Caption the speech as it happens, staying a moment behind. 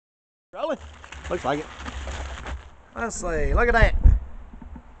Rolling? Looks like it. Let's see, look at that.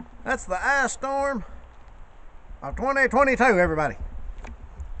 That's the ice storm of 2022, everybody.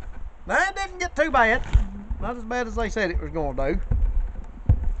 Now, it didn't get too bad. Not as bad as they said it was going to do.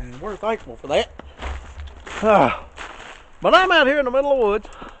 And we're thankful for that. But I'm out here in the middle of the woods,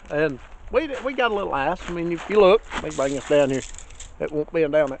 and we got a little ice. I mean, if you look, let me bring us down here. It won't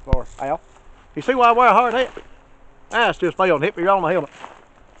bend down that far. Ow. You see why I wear a hard hat? Ice just fell and hit me on the helmet.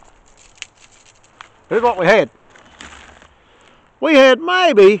 Here's what we had. We had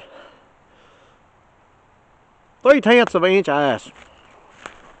maybe 3/10 of an inch of ice.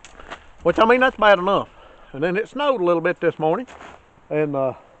 Which, I mean, that's bad enough. And then it snowed a little bit this morning. And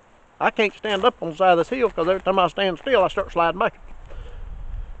I can't stand up on the side of this hill because every time I stand still, I start sliding back.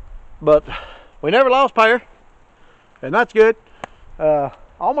 But we never lost power. And that's good.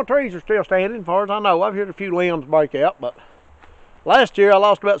 All my trees are still standing as far as I know. I've heard a few limbs break out, but last year I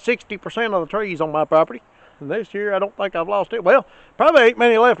lost about 60% of the trees on my property. And this year I don't think I've lost it. Well, probably ain't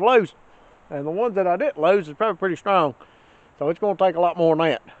many left to lose. And the ones that I didn't lose is probably pretty strong. So it's going to take a lot more than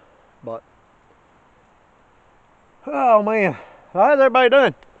that. But, oh man, how's everybody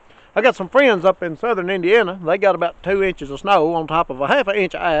doing? I got some friends up in southern Indiana. They got about 2 inches of snow on top of a half an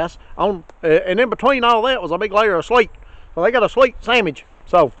inch of ice. And in between all that was a big layer of sleet. So they got a sleet sandwich.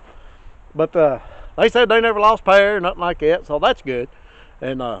 So, but they said they never lost power, nothing like that. So that's good.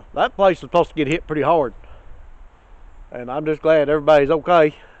 And that place is supposed to get hit pretty hard. And I'm just glad everybody's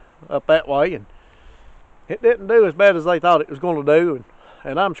okay up that way. And it didn't do as bad as they thought it was going to do.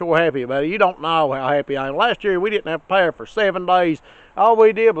 And I'm sure happy about it. You don't know how happy I am. Last year we didn't have power for 7 days. All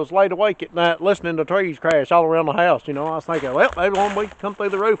we did was laid awake at night listening to trees crash all around the house. You know, I was thinking, well, maybe one week come through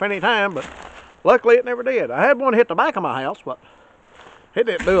the roof anytime. But luckily it never did. I had one hit the back of my house, but it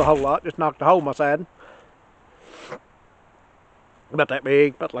didn't do a whole lot. Just knocked a hole in my siding. About that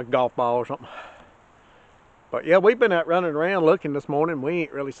big, about like a golf ball or something. But yeah, we've been out running around looking this morning. We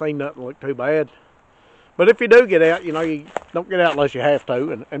ain't really seen nothing look too bad. But if you do get out, you know, you don't get out unless you have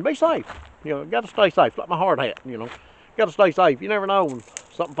to, and be safe. You know, you got to stay safe, like my hard hat, you know. Got to stay safe. You never know when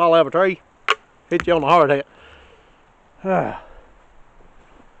something fall out of a tree, hit you on the hard hat.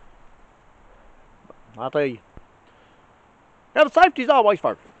 I tell you, yeah, the safety's always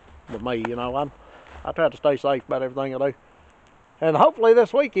first with me, you know. I try to stay safe about everything I do. And hopefully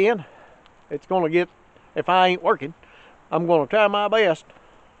this weekend, it's going to get, if I ain't working, I'm going to try my best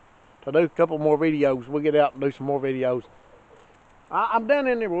to do a couple more videos. We'll get out and do some more videos. I'm down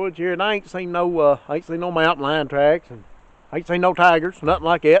in the woods here, and I ain't seen no mountain lion tracks, and I ain't seen no tigers, nothing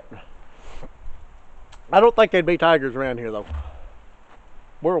like that. I don't think there'd be tigers around here though.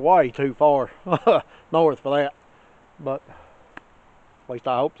 We're way too far north for that, but at least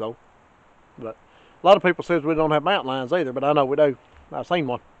I hope so. But a lot of people says we don't have mountain lions either, but I know we do. I've seen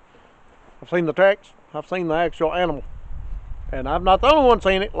one. I've seen the tracks. I've seen the actual animal. And I'm not the only one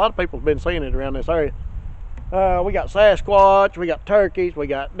seeing it. A lot of people have been seeing it around this area. We got Sasquatch, we got turkeys, we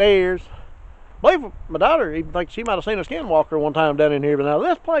got deers. I believe my daughter even thinks she might have seen a skinwalker one time down in here. But now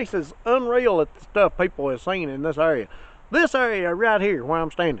this place is unreal at the stuff people have seen in this area. This area right here where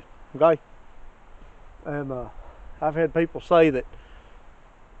I'm standing, okay? And I've had people say that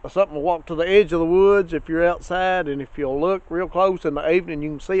something will walk to the edge of the woods if you're outside, and if you'll look real close in the evening, you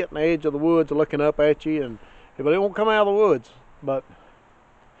can see it in the edge of the woods looking up at you, but it won't come out of the woods. But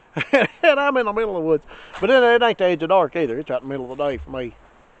and I'm in the middle of the woods. But then it ain't the edge of dark either. It's out in the middle of the day for me.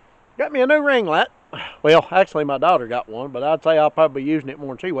 Got me a new ring light. Well, actually my daughter got one, but I'd say I'll probably be using it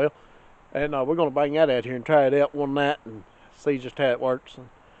more than she will. And we're going to bring that out here and try it out one night and see just how it works. And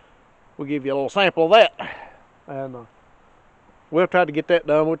we'll give you a little sample of that. And we'll try to get that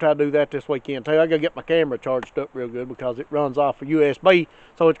done. We'll try to do that this weekend too. I got to get my camera charged up real good because it runs off a USB,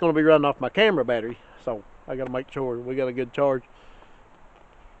 so it's going to be running off my camera battery. So I got to make sure we got a good charge.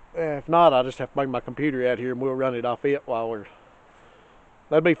 If not, I'll just have to bring my computer out here and we'll run it off it while we're...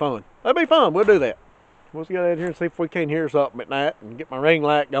 That'd be fun. That'd be fun. We'll do that. We'll get out here and see if we can hear something at night and get my ring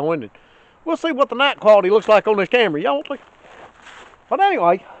light going. And we'll see what the night quality looks like on this camera. Y'all think? But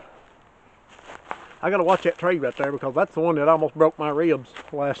anyway, I got to watch that tree right there because that's the one that almost broke my ribs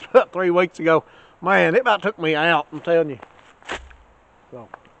last 3 weeks ago. Man, it about took me out, I'm telling you. So,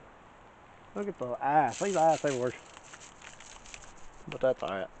 look at the ice. See the ice everywhere. But that's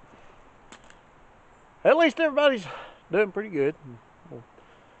alright. At least everybody's doing pretty good.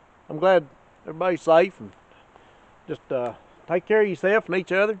 I'm glad everybody's safe, and just take care of yourself and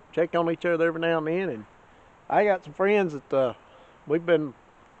each other. Check on each other every now and then. And I got some friends that we've been...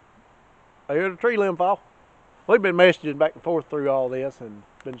 I heard a tree limb fall. We've been messaging back and forth through all this and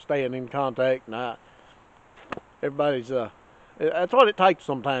been staying in contact. And everybody's That's what it takes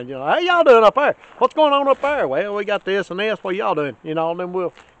sometimes, you know. How y'all doing up there? What's going on up there? Well, we got this and this. What y'all doing? You know, and then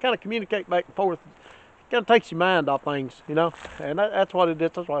we'll kind of communicate back and forth. Kind of takes your mind off things, you know. And that's what it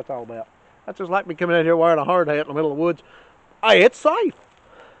is. That's what it's all about. That's just like me coming in here wearing a hard hat in the middle of the woods. Hey, it's safe,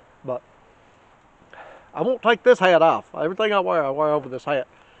 but I won't take this hat off. Everything I wear over this hat.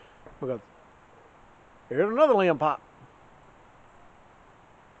 Because here's another limb pop.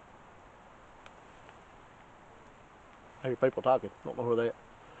 I hear people talking. Don't know who they're at.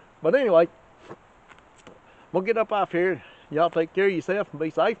 But anyway, we'll get up off here. Y'all take care of yourself and be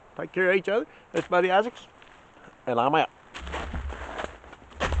safe. Take care of each other. It's Buddy Isaacs, and I'm out.